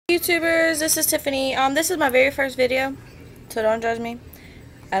YouTubers, this is Tiffany. This is my very first video, so don't judge me.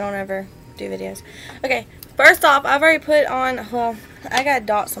 I don't ever do videos. Okay, first off, I've already put on, well, I got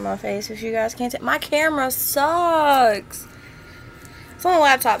dots on my face if you guys can't see. My camera sucks. It's on the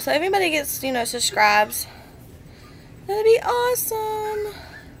laptop, so if anybody gets, you know, subscribes, that'd be awesome.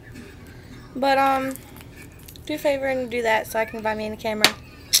 But, do a favor and do that so I can buy me in the camera.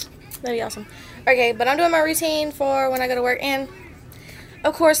 That'd be awesome. Okay, but I'm doing my routine for when I go to work, and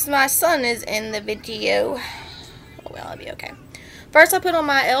of course my son is in the video. Oh well, I'll be okay. First I put on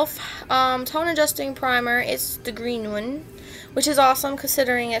my e.l.f. Tone Adjusting Primer. It's the green one, which is awesome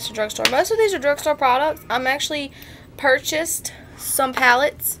considering it's a drugstore. Most of these are drugstore products. I'm actually purchased some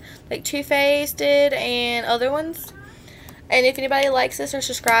palettes, like Too Faced did and other ones. And if anybody likes this or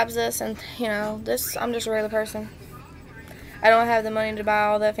subscribes this, and you know, this, I'm just a regular person. I don't have the money to buy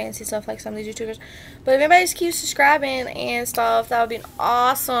all that fancy stuff like some of these YouTubers. But if anybody just keeps subscribing and stuff, that would be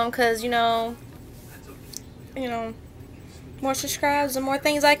awesome. Because, you know, more subscribes and more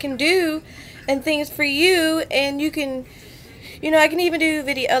things I can do and things for you. And you can, you know, I can even do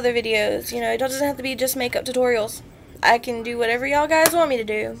other videos. You know, it doesn't have to be just makeup tutorials. I can do whatever y'all guys want me to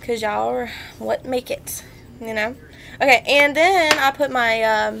do. Because y'all are what make it, you know. Okay, and then I put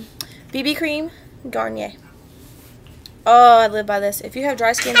my BB cream, Garnier. Oh, I live by this. If you have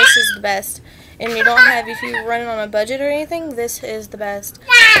dry skin, this is the best. And you don't have, if you're running on a budget or anything, this is the best.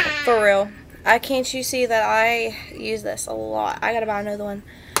 For real. Can't you see that I use this a lot? I gotta buy another one.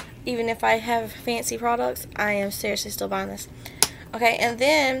 Even if I have fancy products, I am seriously still buying this. Okay, and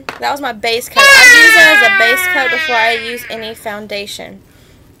then, that was my base coat. I use it as a base coat before I use any foundation.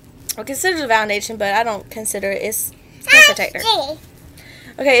 I consider it a foundation, but I don't consider it. It's skin protector.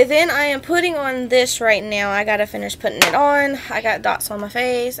 Okay, then I am putting on this right now. I gotta finish putting it on. I got dots on my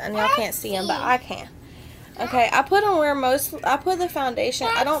face, and y'all can't see them, but I can. Okay, I put the foundation.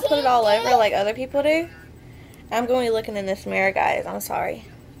 I don't put it all over like other people do. I'm going to be looking in this mirror, guys. I'm sorry.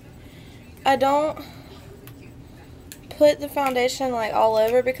 I don't put the foundation like all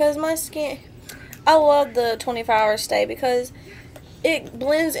over because my skin, I love the 24-hour stay because it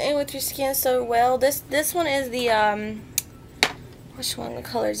blends in with your skin so well. This one is the, which one? What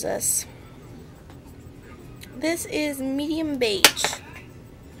color is this? This is medium beige.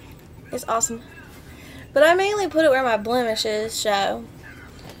 It's awesome. But I mainly put it where my blemishes show.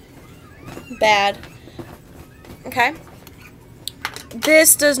 Bad. Okay.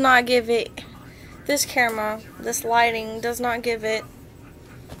 This does not give it, this camera, this lighting does not give it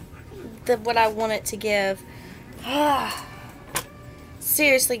what I want it to give.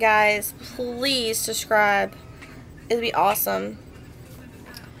 Seriously, guys, please subscribe. It'd be awesome.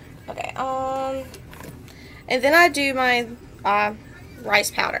 Okay, and then I do my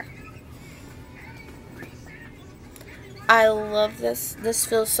rice powder. I love this. This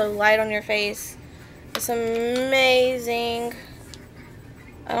feels so light on your face. It's amazing.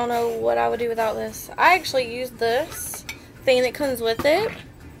 I don't know what I would do without this. I actually use this thing that comes with it.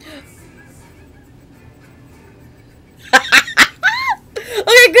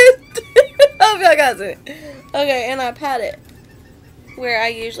 Okay, good. I hope y'all got it. Okay, and I pat it where I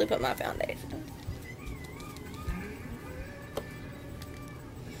usually put my foundation.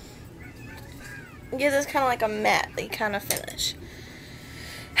 Gives us kind of like a matte kind of finish.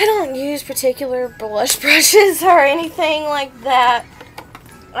 I don't use particular blush brushes or anything like that.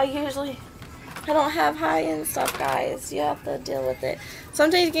 I don't have high-end stuff, guys. You have to deal with it. So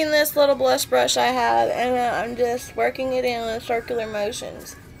I'm taking this little blush brush I have and I'm just working it in circular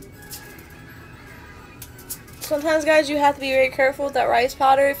motions. Sometimes, guys, you have to be very careful with that rice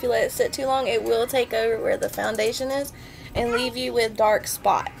powder. If you let it sit too long, it will take over where the foundation is and leave you with dark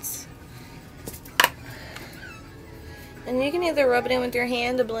spots. And you can either rub it in with your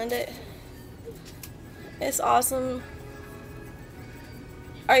hand to blend it. It's awesome.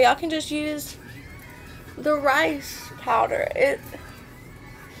 Or y'all can just use the rice powder.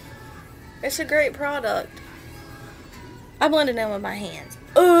 It's a great product. I blend it in with my hands.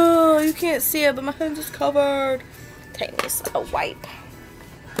 Oh, you can't see it, but my hands is covered. Take me a wipe.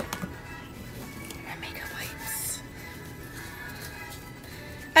 My makeup wipes.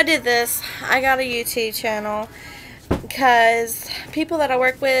 I did this. I got a YouTube channel because people that I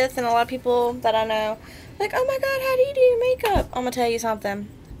work with and a lot of people that I know, like, oh my god, how do you do your makeup? I'm gonna tell you something.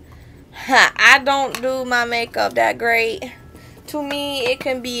 I don't do my makeup that great. To me, it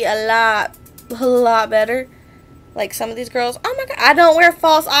can be a lot better. Like some of these girls, oh my god, I don't wear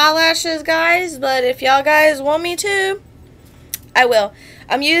false eyelashes, guys, but if y'all guys want me to, I will.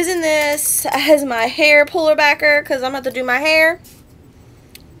 I'm using this as my hair puller backer because I'm about to do my hair.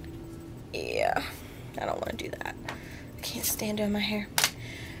 Yeah, I don't want to do that. I can't stand doing my hair.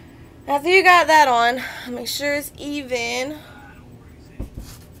 After you got that on, make sure it's even.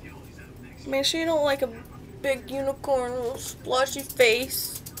 Make sure you don't like a big unicorn little splashy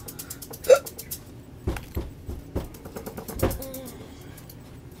face.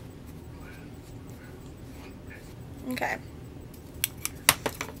 Okay.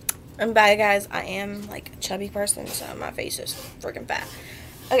 And bye guys, I am like a chubby person, so my face is freaking fat.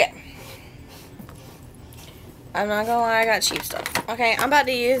 Okay. I'm not gonna lie, I got cheap stuff. Okay, I'm about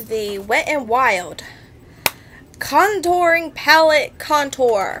to use the Wet n Wild Contouring Palette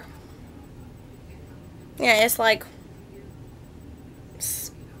Contour. Yeah, it's like,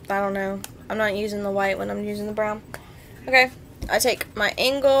 I don't know. I'm not using the white when I'm using the brown. Okay, I take my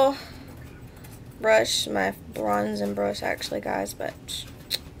angle brush, my bronzing brush actually, guys, but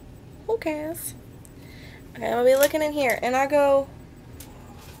who cares? Okay, I'm gonna be looking in here, and I go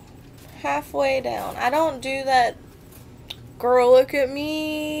halfway down. I don't do that, girl, look at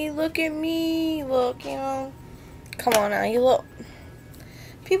me, look, you know. Come on now, you look.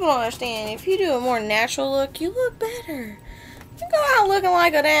 People don't understand. If you do a more natural look, you look better. You go out looking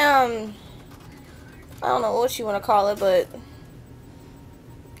like a damn, I don't know what you want to call it, but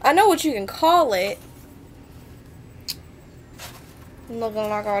I know what you can call it. Looking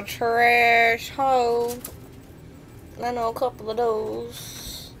like a trash hoe. I know a couple of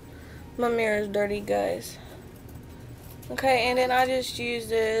those. My mirror is dirty, guys. Okay, and then I just use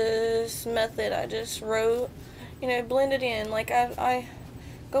this method I just wrote. You know, blend it in. Like I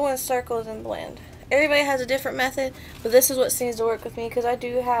go in circles and blend. Everybody has a different method, but this is what seems to work with me because I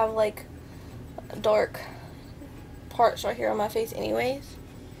do have like dark parts right here on my face anyways.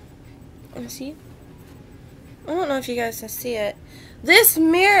 Let me see. I don't know if you guys can see it. This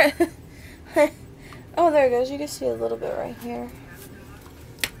mirror. Oh, there it goes. You can see a little bit right here.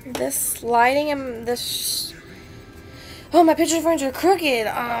 This lighting and this. Oh, my picture frames are crooked.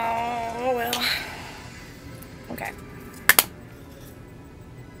 Oh, well. Okay.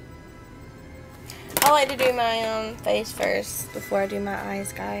 I like to do my face first before I do my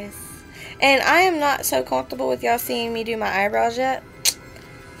eyes, guys. And I am not so comfortable with y'all seeing me do my eyebrows yet.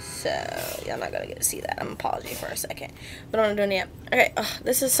 So, y'all not going to get to see that. I'm apology for a second. But I'm not doing it yet. Okay,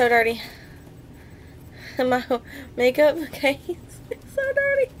 this is so dirty. My makeup case is so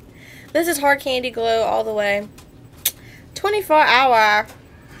dirty. This is Hard Candy Glow all the way. 24-hour.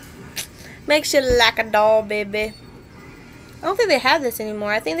 Makes you like a doll, baby. I don't think they have this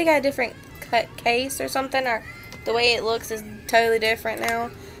anymore. I think they got a different case or something. Or the way it looks is totally different now.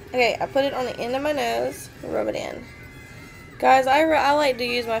 Okay, I put it on the end of my nose. Rub it in. Guys, I like to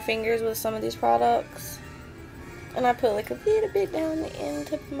use my fingers with some of these products. And I put like a little bit down the end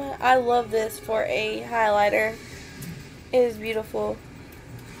tip of my... I love this for a highlighter. It is beautiful.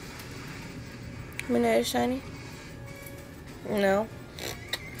 My nose shiny? No.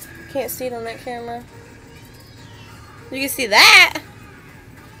 Can't see it on that camera. You can see that!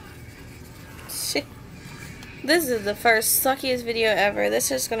 Shit. This is the first suckiest video ever.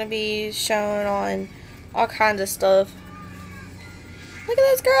 This is going to be shown on all kinds of stuff. Look at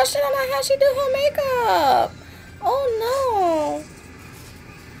this girl. She don't know how she do her makeup. Oh no.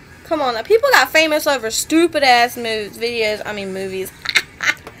 Come on now. People got famous over stupid ass videos. I mean movies.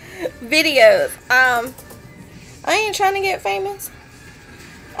 Videos. I ain't trying to get famous.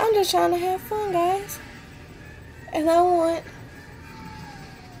 I'm just trying to have fun, guys. And I want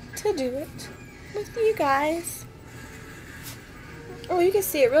to do it with you guys. Oh, you can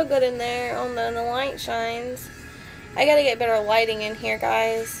see it real good in there on the light shines. I gotta get better lighting in here,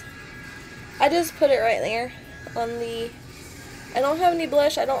 guys. I just put it right there on the... I don't have any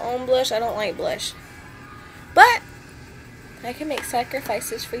blush. I don't own blush. I don't like blush. But I can make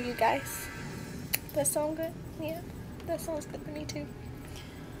sacrifices for you guys. That sound good? Yeah, that sounds good to me too.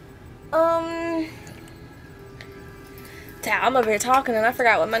 I'm over here talking and I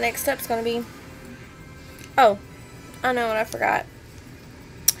forgot what my next step's gonna be. Oh, I know what I forgot.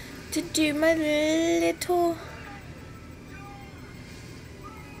 To do my little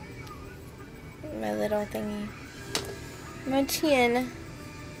thingy. My chin.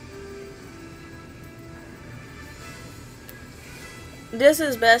 This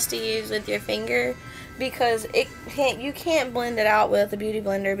is best to use with your finger because you can't blend it out with a beauty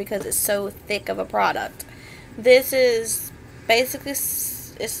blender because it's so thick of a product. This is basically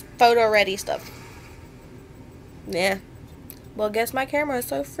it's photo ready stuff. Yeah. Well, guess my camera is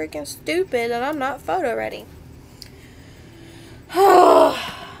so freaking stupid that I'm not photo ready.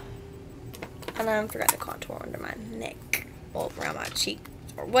 And I forgot to contour under my neck or around my cheek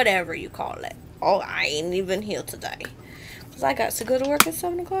or whatever you call it. Oh, I ain't even here today. Because I got to go to work at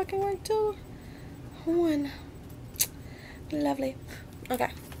 7 o'clock and work till 1. Lovely.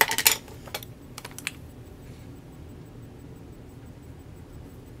 Okay.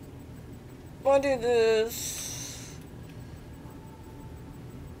 I'll do this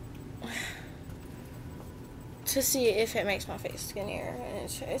to see if it makes my face skinnier.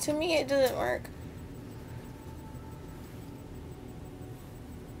 And to me, it doesn't work.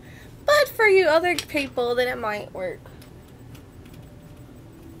 But for you other people, then it might work.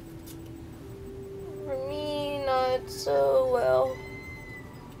 For me, not so well.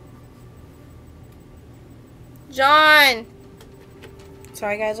 John!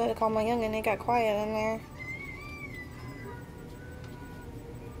 Sorry guys, I had to call my youngin'. It got quiet in there.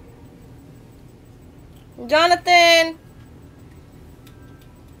 Jonathan!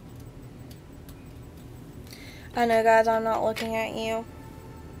 I know guys, I'm not looking at you.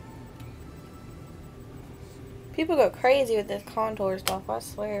 People go crazy with this contour stuff, I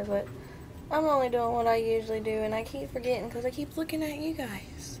swear, but I'm only doing what I usually do, and I keep forgetting because I keep looking at you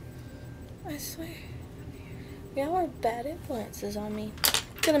guys. I swear. Y'all are bad influences on me.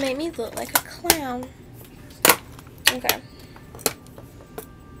 It's gonna make me look like a clown. Okay.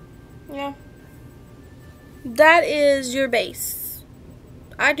 Yeah. That is your base.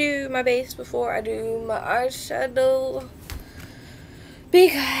 I do my base before I do my eyeshadow.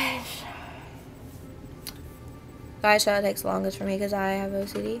 Because the eyeshadow takes the longest for me because I have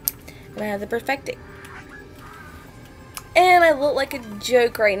OCD. And I have to perfect it. And I look like a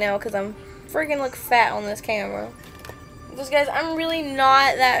joke right now because I'm freaking look fat on this camera. Just guys, I'm really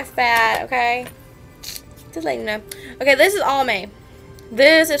not that fat, okay? Just let you know. Okay, this is Almay.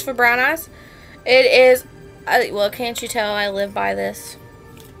 This is for brown eyes. It is, well, can't you tell I live by this?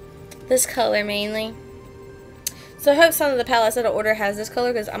 This color mainly. So I hope some of the palettes that I order has this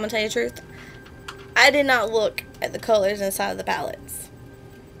color because I'm going to tell you the truth. I did not look at the colors inside of the palettes.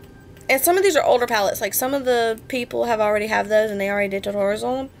 And some of these are older palettes. Like some of the people already have those and they already did tutorials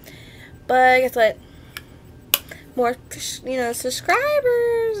on them. But guess what? More, you know,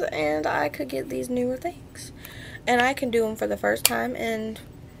 subscribers, and I could get these newer things. And I can do them for the first time and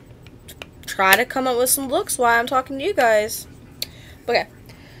try to come up with some looks while I'm talking to you guys. Okay.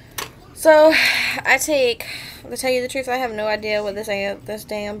 So, to tell you the truth, I have no idea what this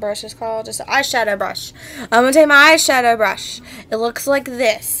damn brush is called. Just an eyeshadow brush. I'm going to take my eyeshadow brush. It looks like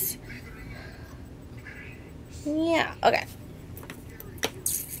this. Yeah, okay.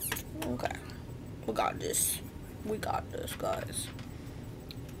 Okay. We got this. We got this, guys.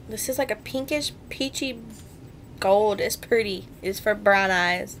 This is like a pinkish, peachy gold. It's pretty. It's for brown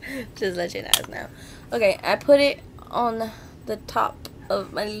eyes. Just let you guys know. Okay, I put it on the top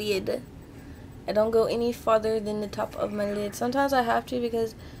of my lid. I don't go any farther than the top of my lid. Sometimes I have to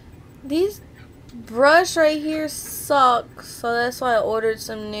because these brush right here suck. So that's why I ordered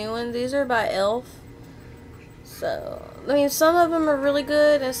some new ones. These are by e.l.f. So, I mean, some of them are really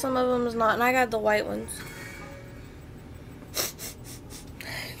good and some of them is not. And I got the white ones.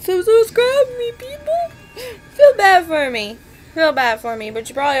 So subscribe to me, people. Feel bad for me. Feel bad for me, but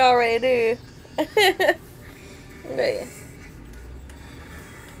you probably already do. Okay.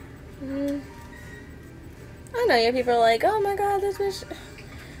 I know you people are like, oh my god, this bitch,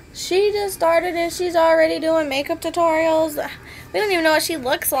 she just started and she's already doing makeup tutorials. We don't even know what she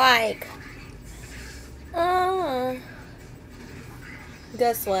looks like.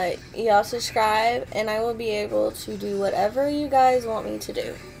 Guess what? Y'all subscribe and I will be able to do whatever you guys want me to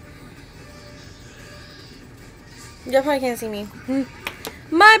do. Y'all probably can't see me.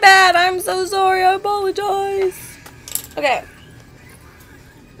 My bad. I'm so sorry. I apologize. Okay.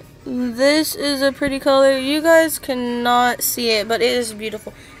 This is a pretty color. You guys cannot see it, but it is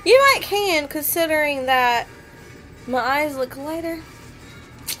beautiful. You might can, considering that my eyes look lighter.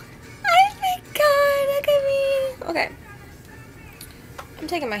 Oh my god, look at me. Okay. I'm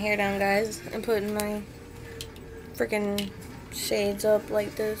taking my hair down, guys, and putting my freaking shades up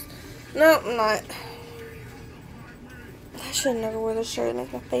like this. No, I'm not. I should never wear this shirt. It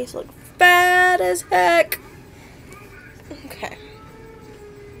makes my face look fat as heck. Okay.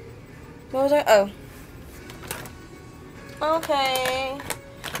 What was I? Oh. Okay.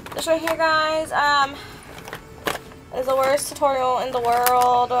 This right here, guys, is the worst tutorial in the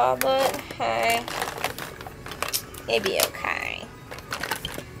world, but hey, it'd be okay.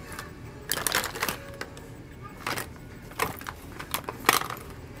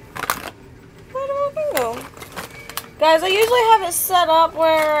 Where do I go? Guys, I usually have it set up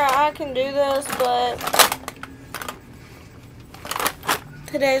where I can do this, but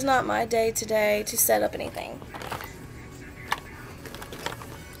today's not my day today to set up anything.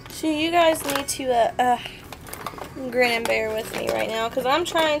 So you guys need to grin and bear with me right now, because I'm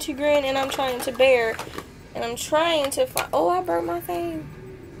trying to grin and I'm trying to bear, and I'm trying to find. Oh, I broke my thing.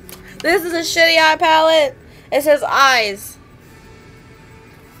 This is a shitty eye palette. It says eyes.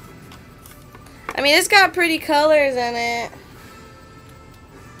 I mean, it's got pretty colors in it.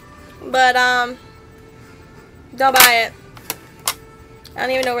 But, don't buy it. I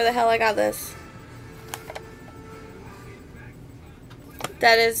don't even know where the hell I got this.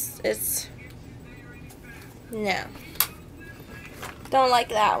 It's... No. Don't like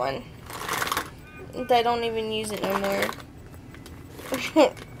that one. They don't even use it no more.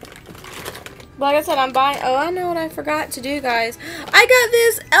 Like I said, I'm buying... Oh, I know what I forgot to do, guys. I got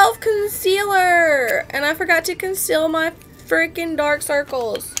this e.l.f. concealer. And I forgot to conceal my freaking dark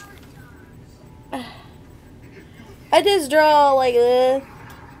circles. I just draw like this.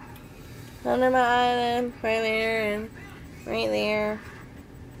 Under my eye, right there, and right there.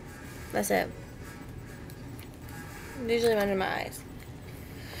 That's it. Usually under my eyes.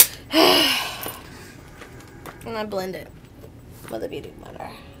 And I blend it with a beauty blender.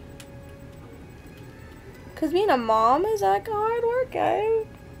 Because being a mom is like a hard workout.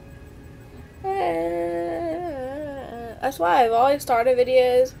 That's why I've always started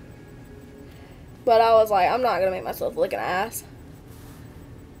videos. But I was like, I'm not going to make myself look an ass.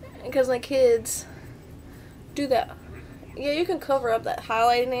 Because my kids do that. Yeah, you can cover up that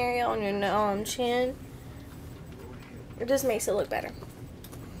highlighting area on your chin. It just makes it look better.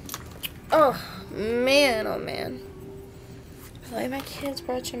 Oh, man, oh, man. Like my kid's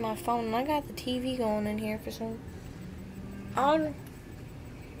brushing my phone, and I got the TV going in here for some...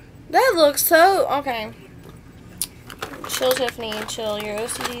 That looks so... Okay. Chill, Tiffany, chill. Your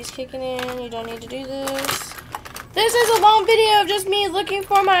OCD's kicking in. You don't need to do this. This is a long video of just me looking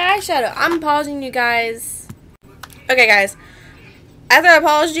for my eyeshadow. I'm pausing you guys. Okay, guys. After I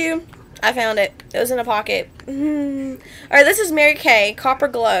paused you, I found it. It was in a pocket. Alright, this is Mary Kay Copper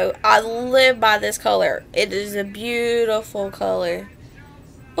Glow. I live by this color. It is a beautiful color.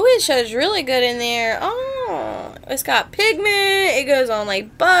 Oh, it shows really good in there. Oh, it's got pigment. It goes on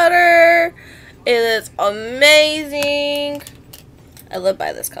like butter. It is amazing. I live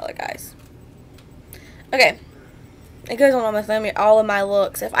by this color, guys. Okay. It goes on almost all of my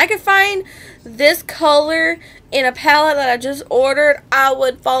looks. If I could find this color in a palette that I just ordered, I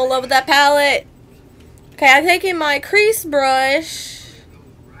would fall in love with that palette. Okay, I'm taking my crease brush.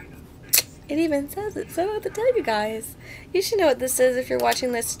 It even says it, so I have to tell you guys. You should know what this is if you're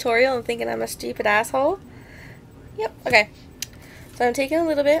watching this tutorial and thinking I'm a stupid asshole. Yep, okay. So I'm taking a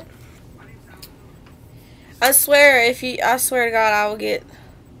little bit. I swear to God, I will get...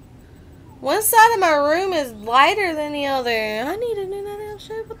 One side of my room is lighter than the other. I need a new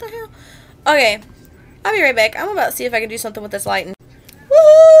lampshade. What the hell? Okay. I'll be right back. I'm about to see if I can do something with this lighting.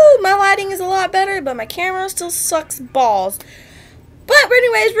 Woohoo! My lighting is a lot better, but my camera still sucks balls. But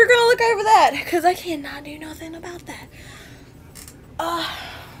anyways, we're going to look over that. Because I cannot do nothing about that. I'm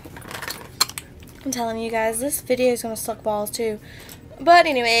telling you guys, this video is going to suck balls too. But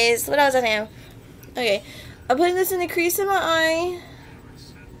anyways, what else I know? Okay. I'm putting this in the crease of my eye.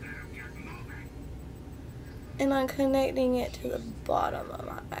 And I'm connecting it to the bottom of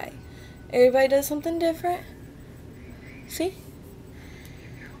my eye. Everybody does something different. See?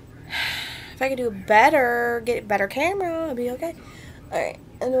 If I could do better, get a better camera, it'd be okay. Alright,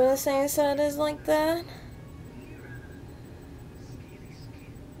 and when the same side is like that.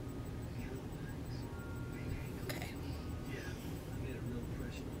 Okay.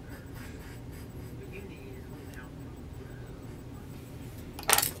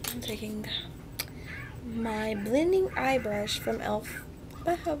 I'm taking my blending eye brush from e.l.f.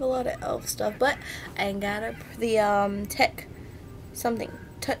 I have a lot of e.l.f. stuff, but I got the tech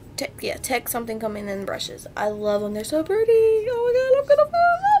something coming in brushes. I love them. They're so pretty. Oh my God, I'm gonna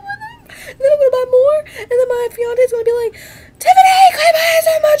fall in love with them. And then I'm gonna buy more, and then my fiance's gonna be like, Tiffany, quit buying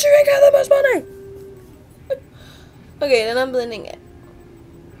so much. You ain't got that much money. Okay, then I'm blending it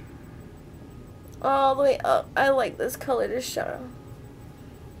all the way up. I like this color to show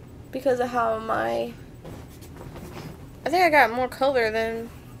because of how I think I got more color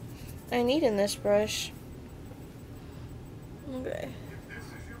than I need in this brush. Okay.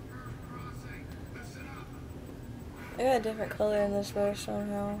 I got a different color in this brush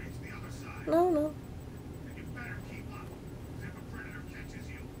somehow. No.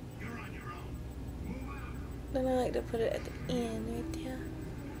 Then I like to put it at the end right there.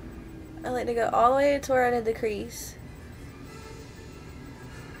 I like to go all the way to where I did the crease.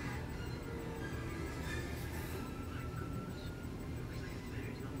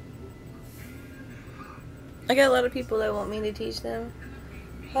 I got a lot of people that want me to teach them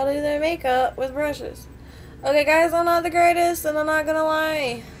how to do their makeup with brushes. Okay guys, I'm not the greatest and I'm not gonna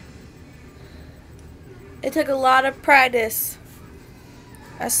lie. It took a lot of practice.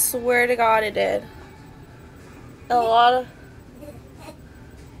 I swear to God it did. A lot of...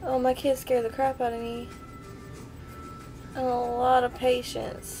 Oh, my kids scare the crap out of me. And a lot of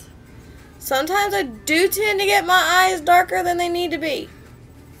patience. Sometimes I do tend to get my eyes darker than they need to be.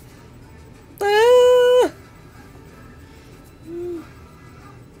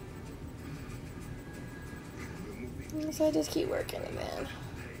 So I just keep working it, man.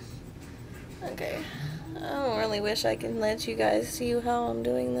 Okay. I don't really wish I can let you guys see how I'm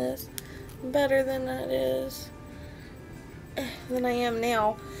doing this better than it is. Than I am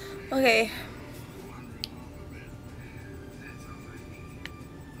now. Okay.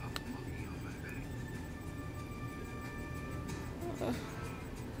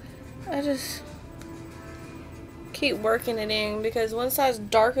 I just keep working it in because one side's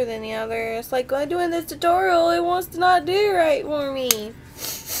darker than the other. It's like when I'm doing this tutorial, it wants to not do right for me.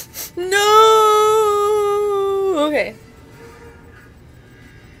 No! Okay.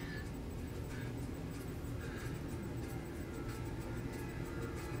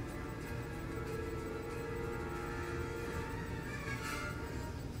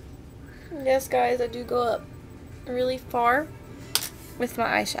 Yes, guys, I do go up really far with my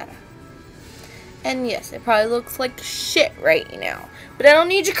eyeshadow. And yes, it probably looks like shit right now. But I don't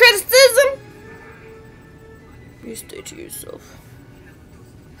need your criticism. You stay to yourself.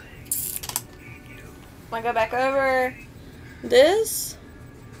 I go back over this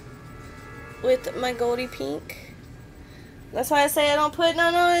with my Goldie Pink. That's why I say I don't put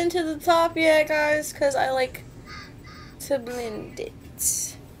none on into the top yet, guys, because I like to blend it.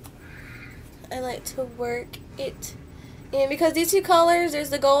 I like to work it in because these two colors, there's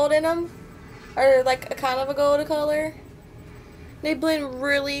the gold in them, or like a kind of a gold color. They blend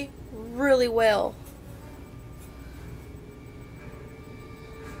really, really well.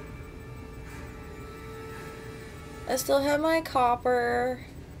 I still have my copper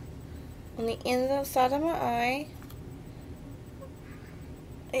on the inside of my eye.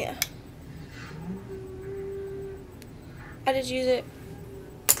 Yeah. I just use it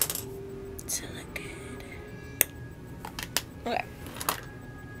to look good. Okay.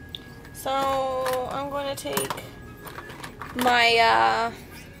 So I'm going to take my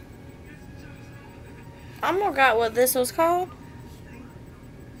I forgot what this was called.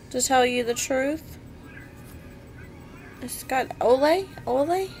 To tell you the truth. It's got Olay?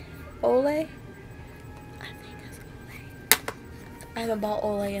 Olay? Olay? I think it's Olay. I haven't bought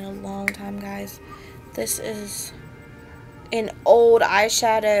Olay in a long time, guys. This is an old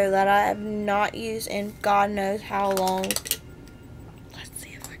eyeshadow that I have not used in God knows how long. Let's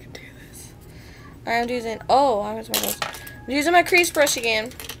see if I can do this. I'm using, I'm using my crease brush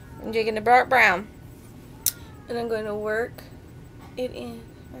again. I'm taking the dark brown. And I'm going to work it in,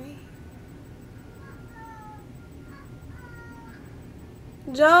 right?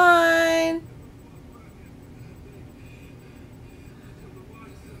 John!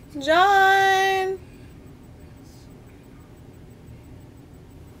 John!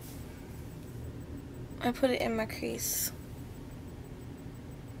 I put it in my crease.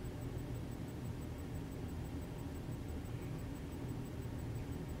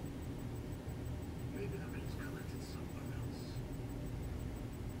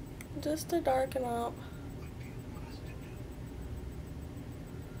 Just to darken up.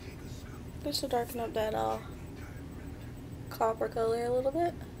 Just to darken up that copper color a little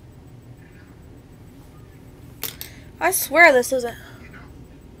bit. I swear this isn't.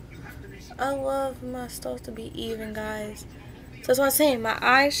 I love my stuff to be even, guys. So that's what I'm saying. My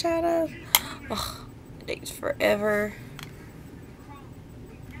eyeshadow, it takes forever.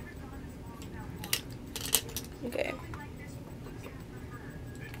 Okay.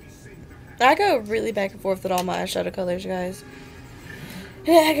 I go really back and forth with all my eyeshadow colors, guys.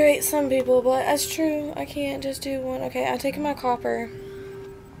 It aggravates some people, but that's true. I can't just do one. Okay, I'm taking my copper.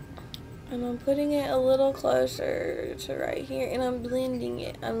 And I'm putting it a little closer to right here. And I'm blending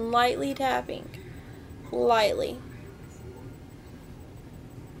it. I'm lightly tapping. Lightly.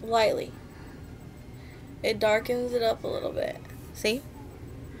 Lightly. It darkens it up a little bit. See?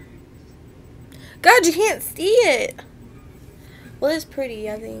 God, you can't see it! Well, it's pretty,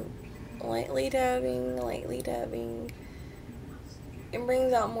 I think. Lightly tapping, lightly tapping. It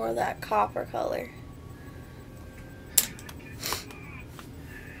brings out more of that copper color.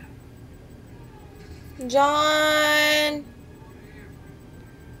 John!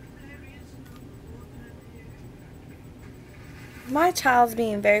 My child's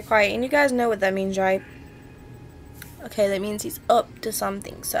being very quiet, and you guys know what that means, right? Okay, that means he's up to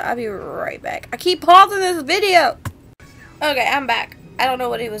something, so I'll be right back. I keep pausing this video! Okay, I'm back. I don't know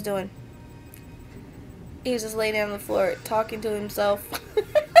what he was doing. He was just laying down on the floor talking to himself.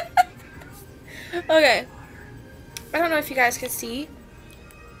 Okay. I don't know if you guys can see,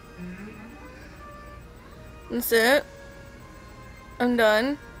 That's it. I'm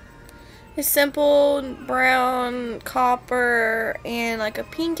done. It's simple brown, copper, and like a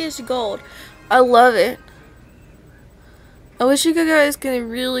pinkish gold. I love it. I wish you guys can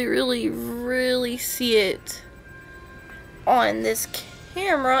really see it on this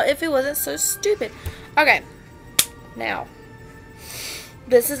camera if it wasn't so stupid. Okay, now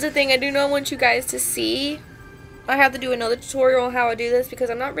this is the thing I do not want you guys to see. I have to do another tutorial on how I do this because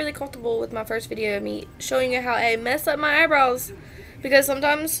I'm not really comfortable with my first video of me showing you how I mess up my eyebrows, because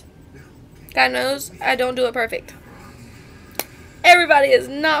sometimes, God knows, I don't do it perfect. Everybody is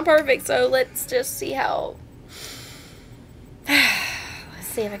not perfect, so let's just see how. Let's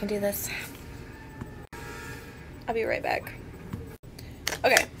see if I can do this. I'll be right back.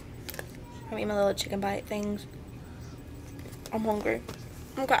 Okay. I eat my little chicken bite things. I'm hungry.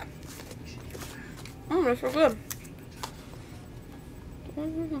 Okay. That's so good.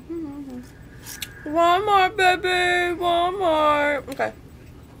 One more, baby. One more. Okay.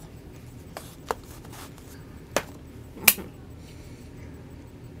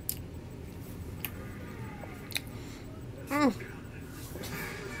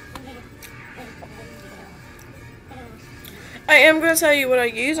 I am going to tell you what I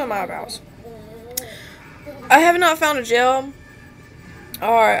use on my eyebrows. I have not found a gel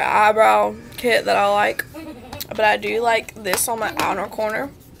or eyebrow kit that I like, but I do like this on my outer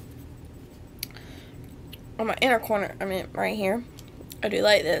corner. On my inner corner, I mean right here. I do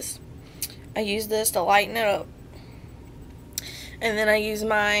like this. I use this to lighten it up. And then I use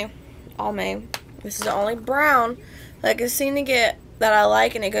my Almay. This is the only brown that I can seem to get that I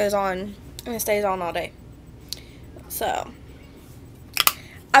like, and it goes on and it stays on all day. So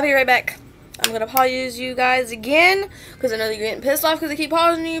I'll be right back. I'm going to pause you guys again because I know that you're getting pissed off because I keep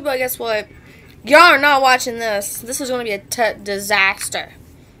pausing you, but guess what? Y'all are not watching this. This is going to be a disaster.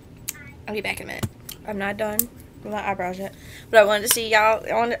 I'll be back in a minute. I'm not done with my eyebrows yet, but I wanted to see y'all.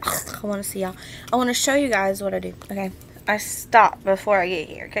 I want to see y'all. I want to show you guys what I do. Okay, I stop before I get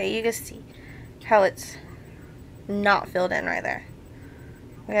here. Okay, you can see how it's not filled in right there.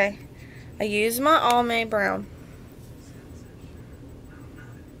 Okay, I use my Almay brown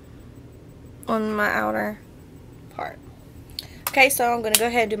on my outer part. Okay, so I'm gonna go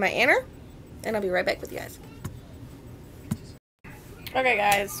ahead and do my inner, and I'll be right back with you guys. Okay,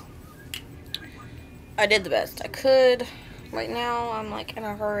 guys, I did the best I could. Right now, I'm like in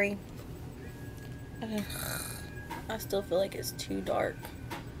a hurry. I still feel like it's too dark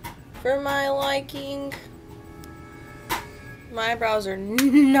for my liking. My eyebrows are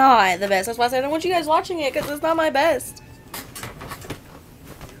not the best. That's why I said I don't want you guys watching it, because it's not my best.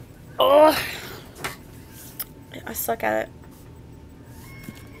 Oh, I suck at it.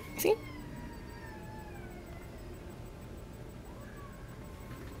 See?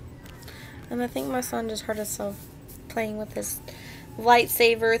 And I think my son just hurt himself playing with his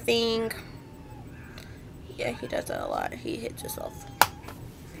lightsaber thing. Yeah, he does that a lot. He hits himself.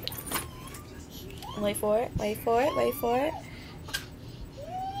 Wait for it. Wait for it. Wait for it.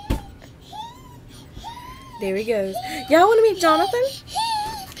 There he goes. Y'all want to meet Jonathan?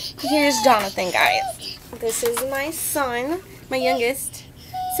 Here's Jonathan, guys. This is my son, my youngest.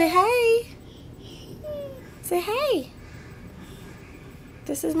 Say hey. Say hey.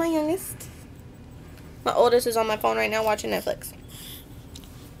 This is my youngest. My oldest is on my phone right now watching Netflix.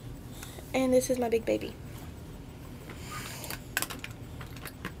 And this is my big baby.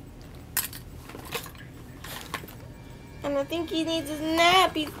 And I think he needs his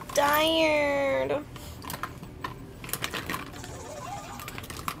nap. He's tired.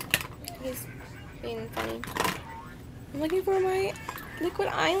 He's being funny. I'm looking for my liquid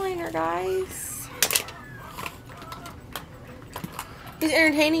eyeliner, guys. He's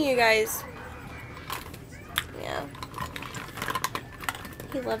entertaining you guys. Yeah.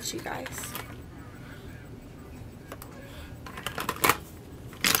 He loves you guys.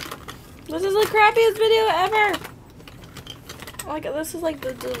 This is the crappiest video ever. Like, this is like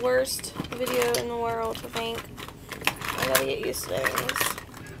the worst video in the world, I think. I gotta get used to this.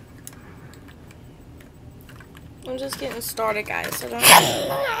 I'm just getting started, guys. So don't.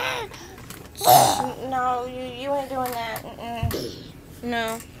 No, you ain't doing that.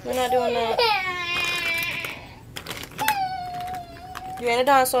 No, we're not doing that. You ain't a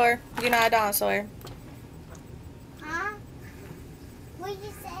dinosaur. You're not a dinosaur. Huh? What did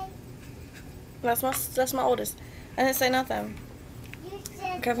you say? That's my oldest. I didn't say nothing. You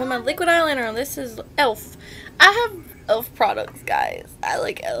said. Okay, I put my liquid eyeliner on. This is e.l.f. I have e.l.f. products, guys. I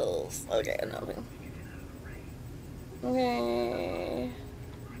like e.l.f. Okay, nothing. Okay.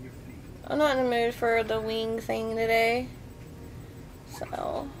 I'm not in the mood for the wing thing today.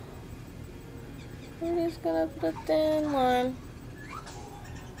 So. We're just gonna put a thin line.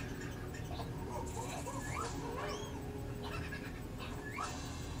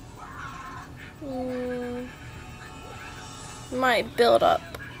 Might build up.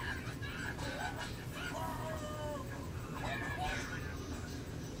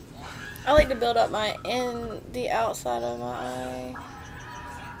 I like to build up the outside of my eye.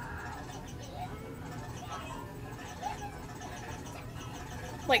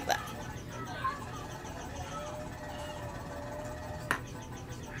 Like that.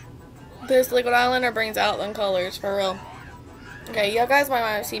 This liquid eyeliner brings out them colors for real. Okay, y'all guys might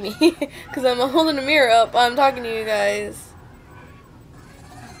not see me because I'm holding the mirror up. I'm talking to you guys.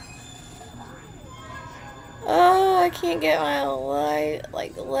 Oh, I can't get my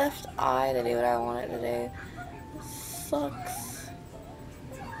left eye to do what I want it to do. This sucks.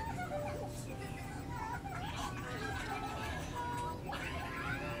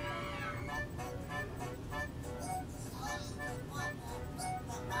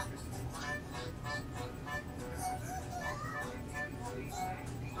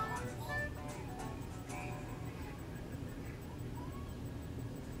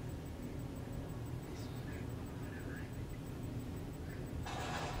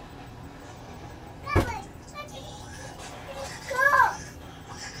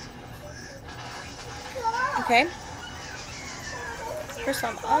 Okay. For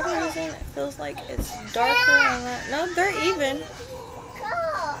some odd reason, it feels like it's darker on that. No, they're even.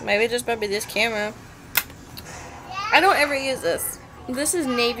 Maybe just probably this camera. I don't ever use this. This is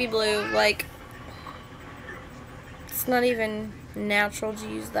navy blue. Like, it's not even natural to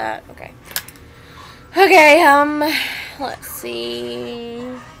use that. Okay. Okay, let's see.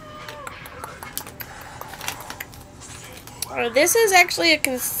 Oh, this is actually a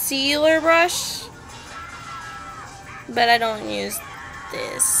concealer brush. But I don't use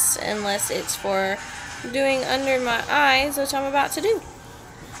this unless it's for doing under my eyes, which I'm about to do.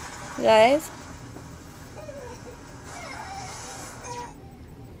 Guys.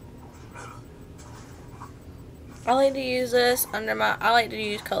 I like to use this I like to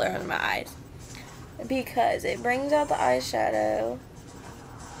use color under my eyes. Because it brings out the eyeshadow.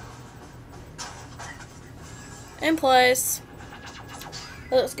 And plus,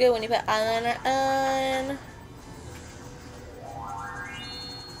 it looks good when you put eyeliner on.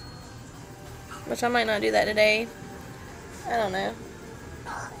 Which I might not do that today. I don't know.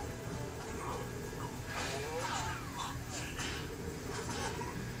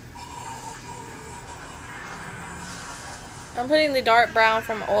 I'm putting the dark brown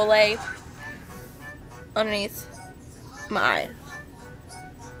from Olay underneath my eye.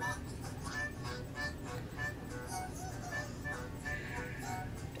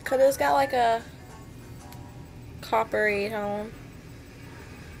 Because it's got like a coppery tone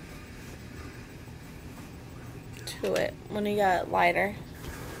to it when you got it lighter.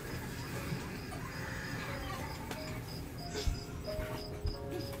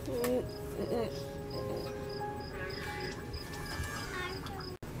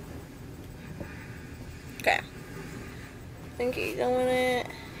 Okay. I think you're doing it.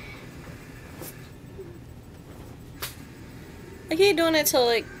 I keep doing it till,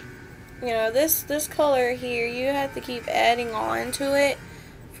 like, you know, this color here, you have to keep adding on to it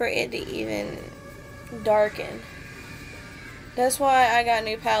for it to even darken. That's why I got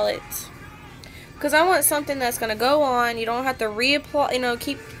new palettes. Because I want something that's going to go on. You don't have to reapply, you know,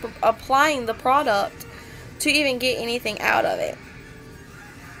 keep applying the product to even get anything out of it.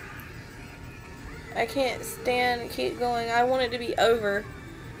 I can't stand keep going. I want it to be over.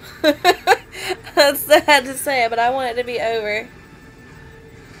 That's sad to say, but I want it to be over.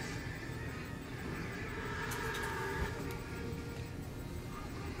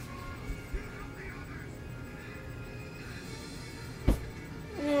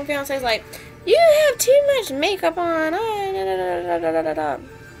 My fiance's like, you have too much makeup on. I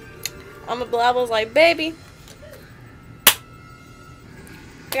was like, baby, I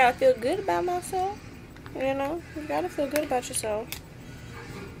gotta feel good about myself. You know, you gotta feel good about yourself.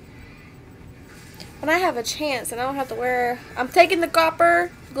 When I have a chance and I don't have to wear, I'm taking the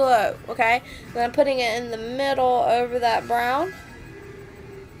copper glow, okay? Then I'm putting it in the middle over that brown.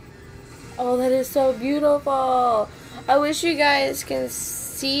 Oh, that is so beautiful. I wish you guys can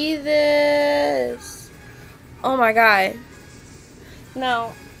see this. Oh my god.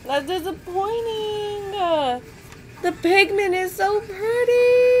 No, that's disappointing. The pigment is so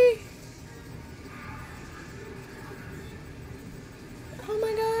pretty. Oh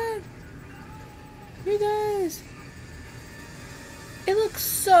my god. You guys. It looks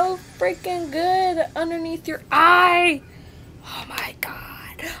so freaking good underneath your eye. Oh my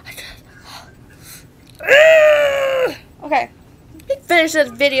god. Okay. Finish this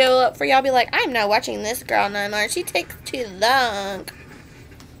video up for y'all. Be like, I'm not watching this girl no more. She takes too long.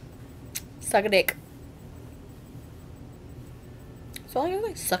 Suck a dick. So you're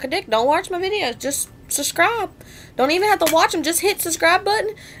like, suck a dick. Don't watch my videos. Just subscribe. Don't even have to watch them. Just hit subscribe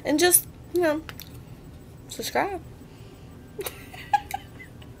button and just, you know, subscribe.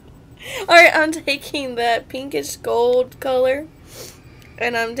 Alright, I'm taking that pinkish gold color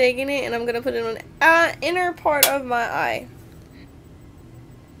and I'm taking it and I'm going to put it on the inner part of my eye.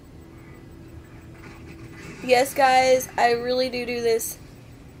 Yes, guys, I really do this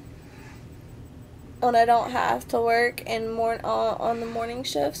when I don't have to work and on the morning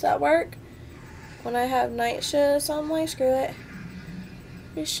shifts at work. When I have night shifts, I'm like, screw it.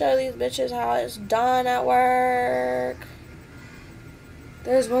 Just show these bitches how it's done at work.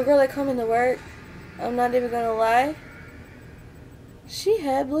 There's one girl that come into work. I'm not even gonna lie. She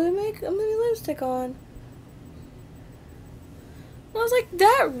had blue lipstick on. I was like,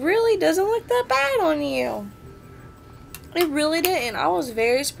 that really doesn't look that bad on you. It really didn't. I was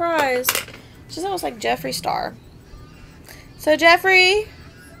very surprised. She said it was like Jeffree Star. So Jeffree,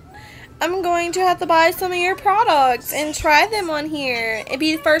 I'm going to have to buy some of your products and try them on here. It'd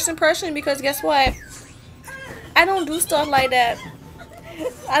be first impression because guess what? I don't do stuff like that.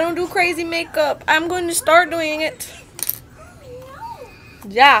 I don't do crazy makeup. I'm going to start doing it.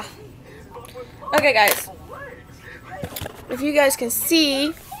 Yeah. Okay, guys. If you guys can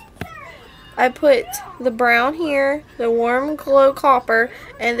see, I put the brown here, the warm glow copper,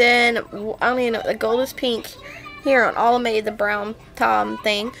 and then, I don't even know, the goldest pink here on all of me, the brown Tom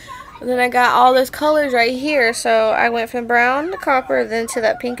thing. And then I got all those colors right here, so I went from brown to copper, then to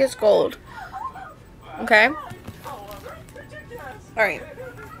that pinkish gold. Okay? Alright.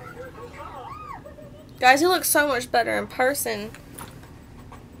 Guys, it looks so much better in person.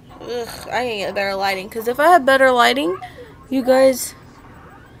 Ugh, I need to get better lighting, because if I had better lighting, you guys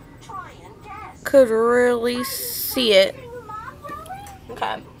could really see it.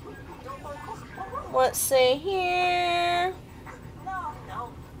 Okay. Let's see here.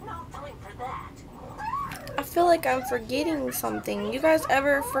 I feel like I'm forgetting something. You guys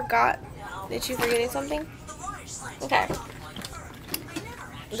ever forgot that you're forgetting something? Okay.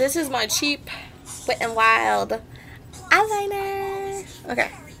 This is my cheap Wet n Wild eyeliner. Okay.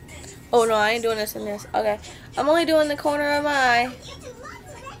 Oh no, I ain't doing this in this. Okay. I'm only doing the corner of my eye.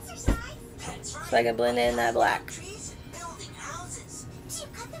 So I can blend in that black.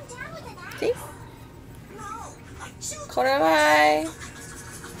 See? Corner of my eye.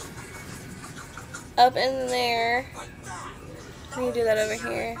 Up in there. Let me do that over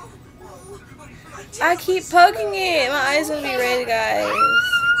here. I keep poking it. My eye's gonna be red, guys.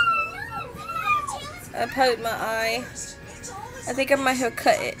 I poked my eye. I think I might have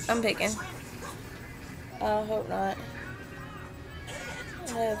cut it. I'm picking. I hope not.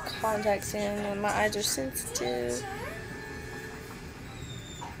 I have contacts in and my eyes are sensitive.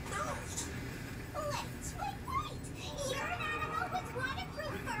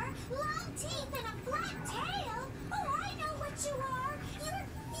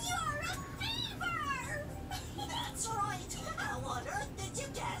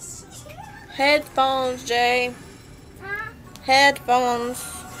 Headphones, Jay. Headphones.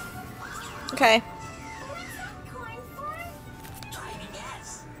 Okay.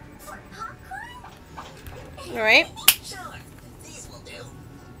 Alright.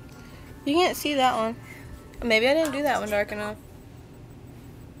 You can't see that one. Maybe I didn't do that one dark enough.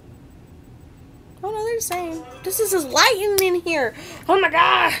 Oh no, they're the same. This is just lighting in here. Oh my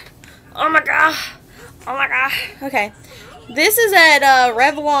god. Oh my god. Oh my god. Okay. This is at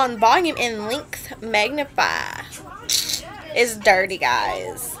Revlon Volume and Length Magnify. It's dirty,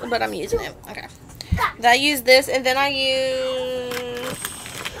 guys, but I'm using it. Okay. I use this, and then I use.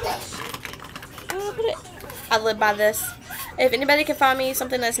 Where did I put it? I live by this. If anybody can find me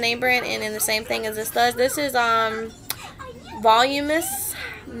something that's name brand and in the same thing as this does, this is Voluminous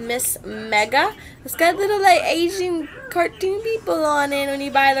Miss Mega. It's got little like Asian cartoon people on it when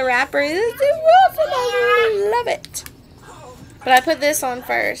you buy the wrapper. It's awesome. I really love it. But I put this on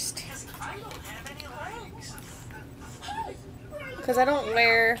first. Because I don't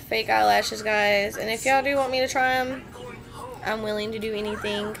wear fake eyelashes, guys. And if y'all do want me to try them, I'm willing to do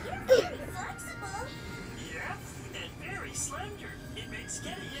anything.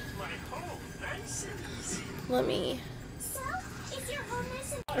 Let me.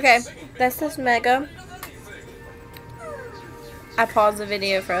 Okay, that's this Mega. I paused the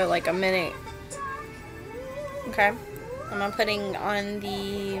video for like a minute. Okay. I'm putting on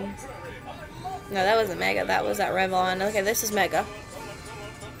the. No, that wasn't Mega. That was at Revlon. Okay, this is Mega.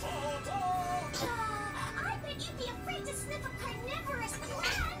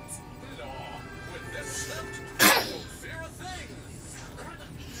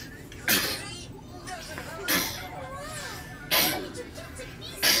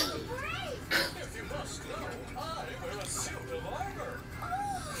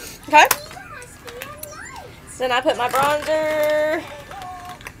 Then I put my bronzer.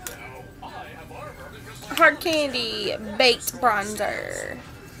 Hard Candy Baked Bronzer.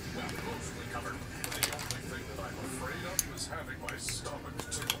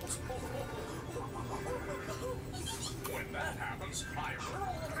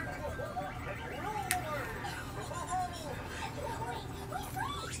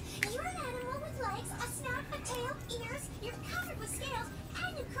 You're an animal with legs, a snout, a tail, ears. You're covered with scales,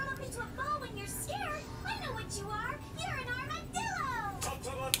 and you curl up into a ball when you're scared. I know what you are. You're an armadillo.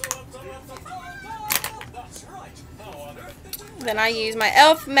 That's right. How on earth did you... Then I use my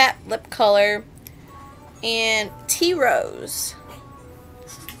e.l.f. matte lip color and Tea Rose.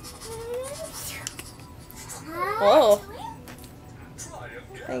 Whoa. Try it.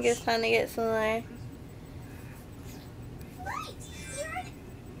 I think it's time to get some there. Wait, you're an...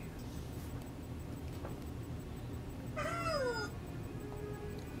 Oh.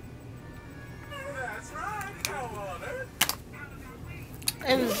 That's right. How on earth?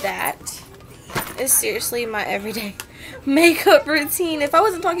 And that is seriously my everyday makeup routine. If I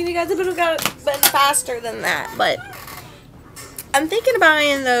wasn't talking to you guys, it would have been faster than that. But I'm thinking of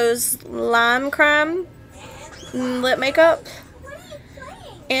buying those lime crime lip makeup. What are you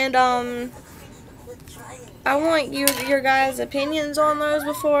playing? And I want your guys' opinions on those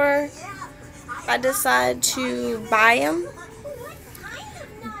before I decide to buy them, What kind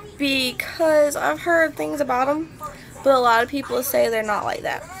of naughty... because I've heard things about them, but a lot of people say they're not like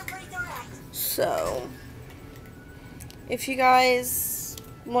that. So if you guys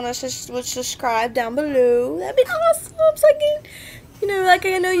want to subscribe down below, that'd be awesome. So I can, you know, like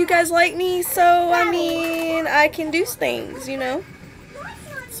I know you guys like me, so I mean I can do things, you know.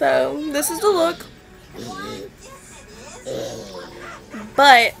 So this is the look.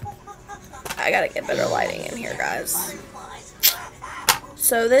 But I gotta get better lighting in here, guys.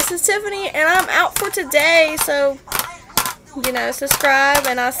 So this is Tiffany, and I'm out for today. So, you know, subscribe,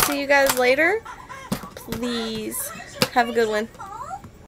 and I'll see you guys later. Please have a good one.